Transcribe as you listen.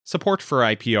Support for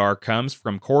IPR comes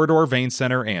from Corridor Vein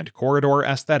Center and Corridor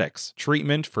Aesthetics,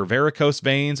 treatment for varicose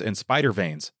veins and spider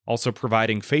veins, also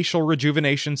providing facial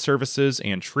rejuvenation services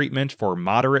and treatment for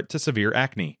moderate to severe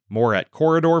acne. More at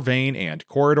Corridor Vein and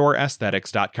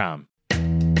CorridorAesthetics.com.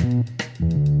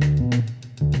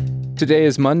 Today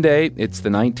is Monday. It's the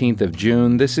 19th of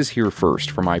June. This is Here First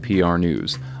from IPR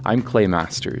News. I'm Clay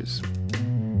Masters.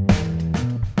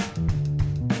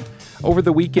 Over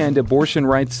the weekend, abortion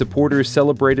rights supporters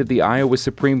celebrated the Iowa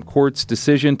Supreme Court's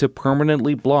decision to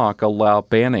permanently block a law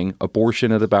banning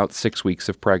abortion at about 6 weeks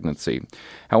of pregnancy.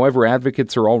 However,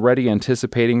 advocates are already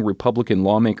anticipating Republican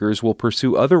lawmakers will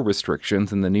pursue other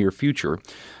restrictions in the near future.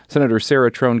 Senator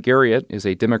Sarah Trone-Garriott is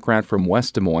a Democrat from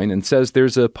West Des Moines and says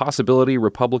there's a possibility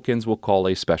Republicans will call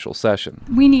a special session.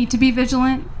 We need to be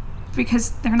vigilant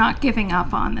because they're not giving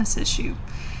up on this issue.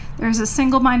 There's a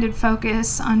single-minded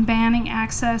focus on banning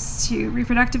access to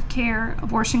reproductive care,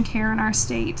 abortion care in our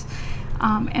state,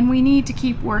 and we need to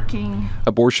keep working.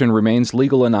 Abortion remains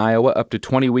legal in Iowa up to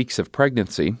 20 weeks of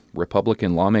pregnancy.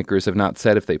 Republican lawmakers have not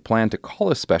said if they plan to call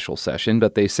a special session,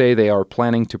 but they say they are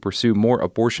planning to pursue more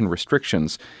abortion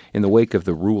restrictions in the wake of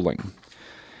the ruling.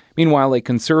 Meanwhile, a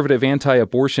conservative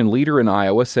anti-abortion leader in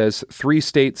Iowa says 3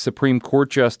 state Supreme Court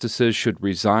justices should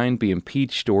resign, be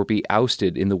impeached, or be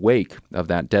ousted in the wake of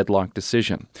that deadlock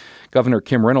decision. Governor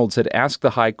Kim Reynolds had asked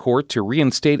the High Court to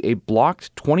reinstate a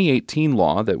blocked 2018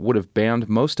 law that would have banned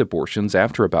most abortions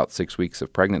after about 6 weeks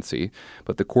of pregnancy.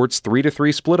 But the court's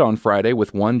 3-3 split on Friday,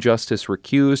 with one justice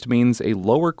recused, means a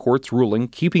lower court's ruling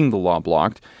keeping the law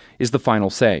blocked is the final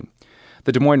say.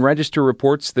 The Des Moines Register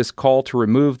reports this call to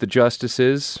remove the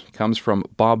justices comes from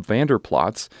Bob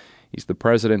Vanderplots. He's the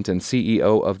president and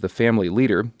CEO of the Family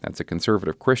Leader. That's a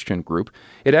conservative Christian group.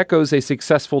 It echoes a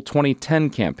successful 2010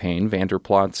 campaign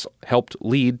Vanderplots helped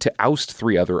lead to oust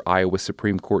 3 other Iowa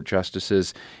Supreme Court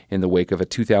justices in the wake of a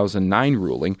 2009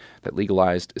 ruling that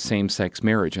legalized same-sex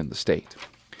marriage in the state.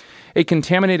 A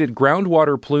contaminated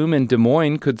groundwater plume in Des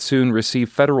Moines could soon receive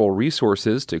federal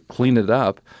resources to clean it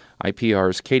up.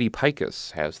 IPR's Katie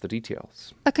Pikus has the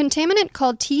details. A contaminant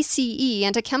called TCE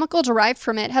and a chemical derived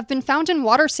from it have been found in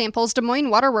water samples Des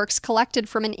Moines Waterworks collected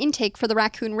from an intake for the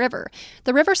Raccoon River.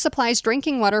 The river supplies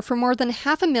drinking water for more than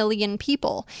 500,000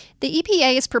 people. The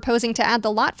EPA is proposing to add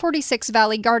the Lot 46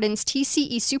 Valley Gardens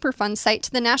TCE Superfund site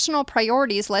to the national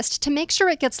priorities list to make sure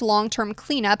it gets long-term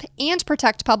cleanup and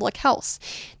protect public health.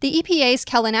 The EPA's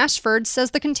Kellen Ashford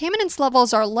says the contaminants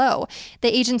levels are low.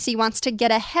 The agency wants to get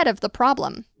ahead of the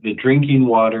problem. The drinking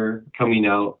water coming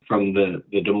out from the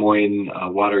Des Moines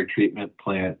water treatment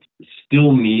plant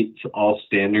still meets all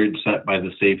standards set by the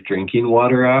Safe Drinking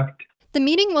Water Act. The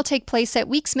meeting will take place at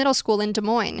Weeks Middle School in Des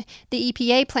Moines. The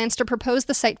EPA plans to propose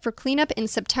the site for cleanup in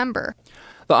September.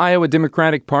 The Iowa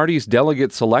Democratic Party's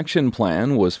delegate selection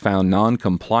plan was found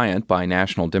non-compliant by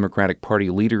National Democratic Party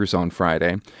leaders on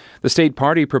Friday. The state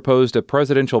party proposed a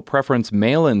presidential preference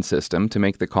mail-in system to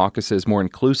make the caucuses more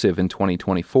inclusive in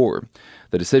 2024.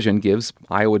 The decision gives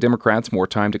Iowa Democrats more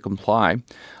time to comply.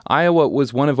 Iowa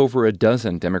was one of over a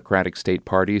dozen Democratic state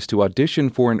parties to audition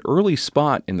for an early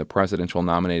spot in the presidential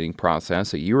nominating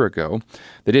process a year ago.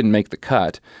 They didn't make the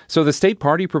cut, so the state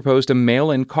party proposed a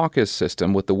mail-in caucus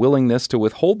system with the willingness to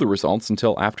withhold the results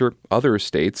until after other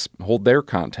states hold their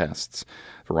contests.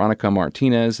 Veronica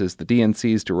Martinez is the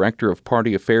DNC's Director of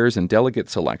Party Affairs and Delegate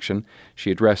Selection.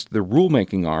 She addressed the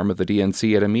rulemaking arm of the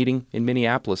DNC at a meeting in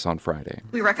Minneapolis on Friday.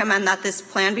 We recommend that this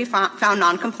plan be found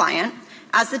non-compliant,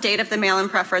 as the date of the mail-in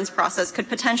preference process could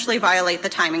potentially violate the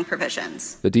timing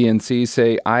provisions. The DNC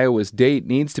say Iowa's date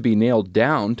needs to be nailed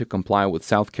down to comply with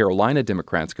South Carolina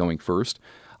Democrats going first.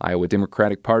 Iowa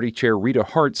Democratic Party Chair Rita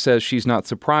Hart says she's not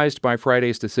surprised by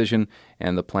Friday's decision,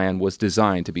 and the plan was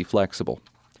designed to be flexible.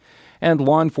 And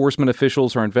law enforcement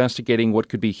officials are investigating what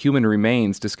could be human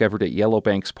remains discovered at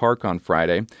Yellowbanks Park on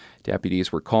Friday.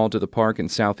 Deputies were called to the park in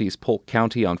southeast Polk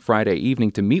County on Friday evening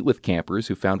to meet with campers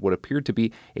who found what appeared to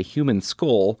be a human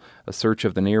skull. A search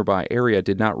of the nearby area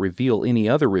did not reveal any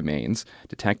other remains.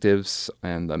 Detectives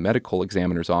and the medical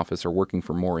examiner's office are working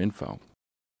for more info.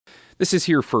 This is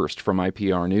Here First from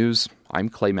IPR News. I'm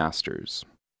Clay Masters.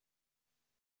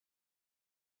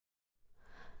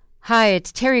 Hi,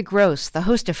 it's Terry Gross, the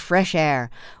host of Fresh Air.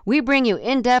 We bring you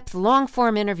in-depth,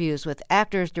 long-form interviews with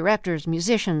actors, directors,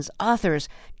 musicians, authors,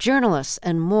 journalists,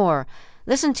 and more.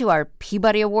 Listen to our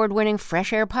Peabody Award-winning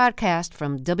Fresh Air podcast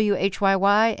from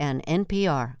WHYY and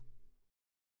NPR.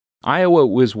 Iowa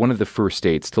was one of the first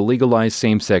states to legalize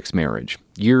same-sex marriage,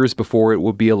 years before it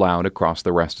would be allowed across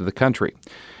the rest of the country.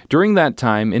 During that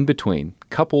time, in between,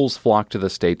 couples flocked to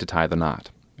the state to tie the knot.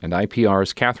 And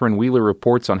IPR's Catherine Wheeler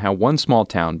reports on how one small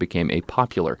town became a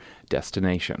popular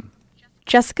destination.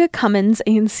 Jessica Cummins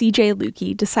and CJ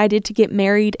Lukey decided to get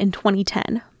married in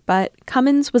 2010, but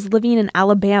Cummins was living in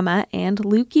Alabama and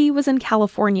Lukey was in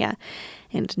California,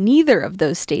 and neither of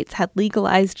those states had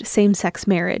legalized same-sex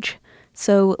marriage.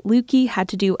 So Lukey had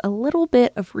to do a little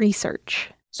bit of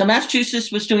research. So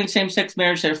Massachusetts was doing same-sex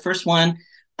marriage, their first one.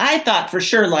 I thought for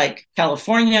sure, like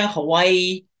California,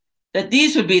 Hawaii, that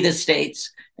these would be the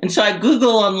states. And so I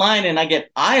Google online and I get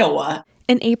Iowa.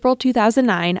 In April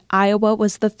 2009, Iowa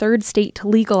was the third state to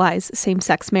legalize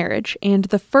same-sex marriage and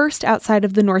the first outside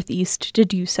of the Northeast to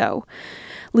do so.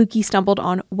 Lukey stumbled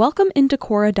on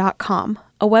welcomeindecora.com,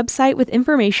 a website with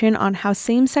information on how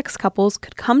same-sex couples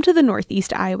could come to the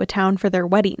Northeast Iowa town for their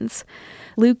weddings.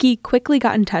 Lukey quickly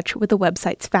got in touch with the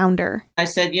website's founder. I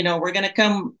said, we're going to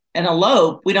come and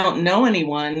elope. We don't know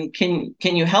anyone. Can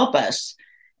you help us?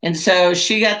 And so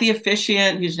she got the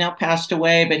officiant, who's now passed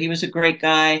away, but he was a great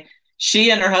guy.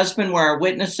 She and her husband were our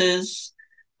witnesses.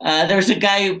 There was a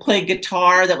guy who played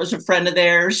guitar that was a friend of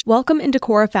theirs. Welcome in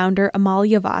Decora founder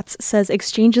Amalia Votz says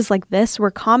exchanges like this were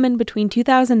common between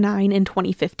 2009 and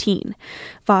 2015.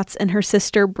 Votz and her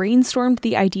sister brainstormed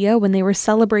the idea when they were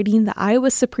celebrating the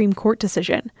Iowa Supreme Court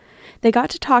decision. They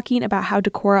got to talking about how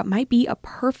Decora might be a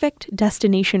perfect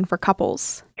destination for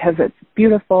couples. Because it's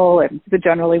beautiful and it's a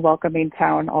generally welcoming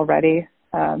town already,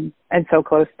 and so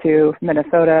close to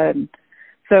Minnesota. And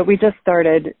so we just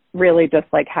started really just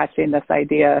like hatching this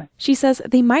idea. She says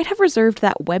they might have reserved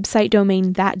that website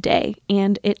domain that day,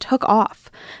 and it took off.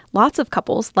 Lots of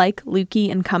couples like Lukey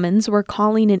and Cummins were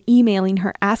calling and emailing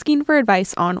her asking for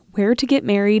advice on where to get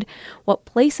married, what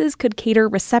places could cater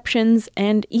receptions,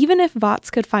 and even if Votz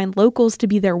could find locals to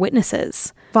be their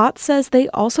witnesses. Votz says they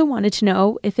also wanted to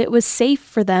know if it was safe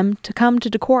for them to come to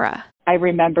Decora. I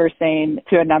remember saying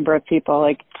to a number of people,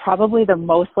 probably the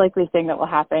most likely thing that will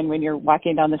happen when you're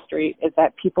walking down the street is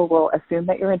that people will assume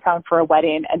that you're in town for a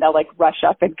wedding and they'll rush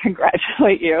up and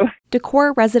congratulate you.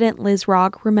 Decora resident Liz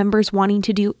Rogg remembers wanting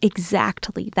to do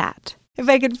exactly that. If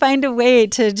I could find a way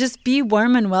to just be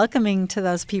warm and welcoming to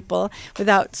those people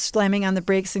without slamming on the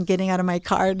brakes and getting out of my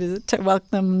car to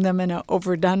welcome them in an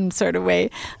overdone sort of way,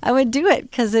 I would do it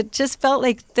because it just felt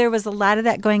like there was a lot of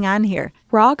that going on here.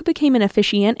 Rogg became an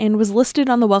officiant and was listed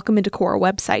on the Welcome in Decora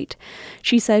website.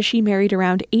 She says she married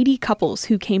around 80 couples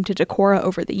who came to Decora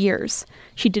over the years.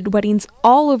 She did weddings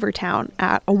all over town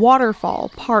at a waterfall,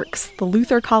 parks, the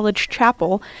Luther College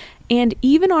Chapel, and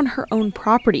even on her own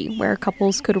property where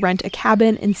couples could rent a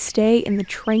cabin and stay in the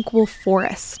tranquil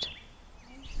forest.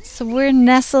 So we're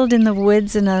nestled in the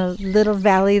woods in a little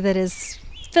valley that is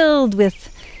filled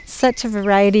with such a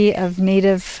variety of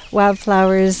native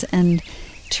wildflowers and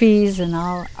trees and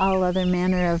all other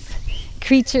manner of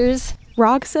creatures.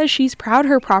 Rogg says she's proud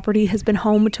her property has been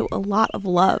home to a lot of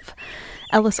love.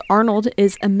 Ellis Arnold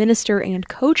is a minister and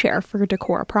co-chair for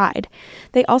Decora Pride.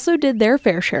 They also did their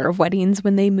fair share of weddings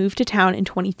when they moved to town in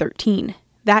 2013.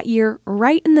 That year,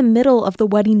 right in the middle of the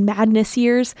wedding madness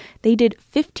years, they did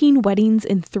 15 weddings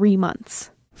in 3 months.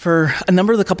 For a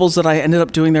number of the couples that I ended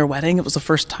up doing their wedding, it was the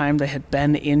first time they had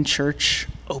been in church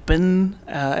open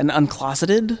and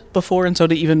uncloseted before, and so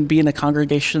to even be in a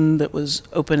congregation that was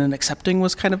open and accepting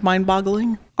was kind of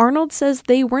mind-boggling. Arnold says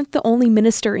they weren't the only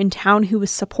minister in town who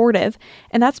was supportive,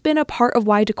 and that's been a part of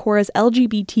why Decora's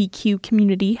LGBTQ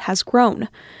community has grown.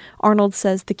 Arnold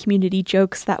says the community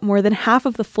jokes that more than half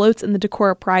of the floats in the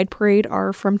Decora Pride Parade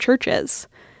are from churches.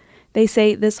 They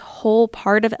say this whole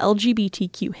part of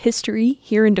LGBTQ history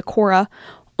here in Decora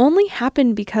only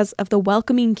happened because of the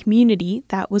welcoming community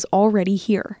that was already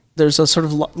here. There's a sort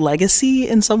of legacy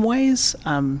in some ways,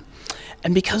 and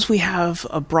because we have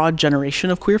a broad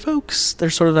generation of queer folks,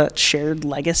 there's sort of that shared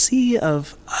legacy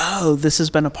of, this has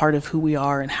been a part of who we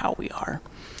are and how we are.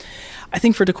 I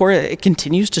think for Decora, it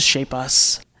continues to shape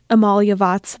us. Amalia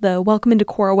Votz, the Welcome in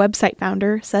Decora website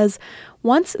founder, says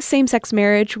once same-sex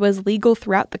marriage was legal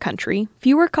throughout the country,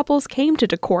 fewer couples came to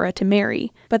Decora to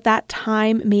marry, but that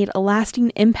time made a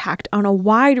lasting impact on a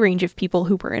wide range of people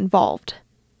who were involved.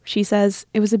 She says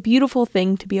it was a beautiful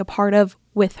thing to be a part of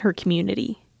with her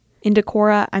community. In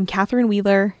Decora, I'm Catherine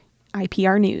Wheeler,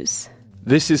 IPR News.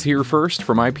 This is Here First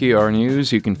from IPR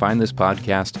News. You can find this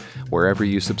podcast wherever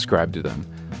you subscribe to them.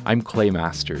 I'm Clay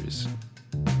Masters.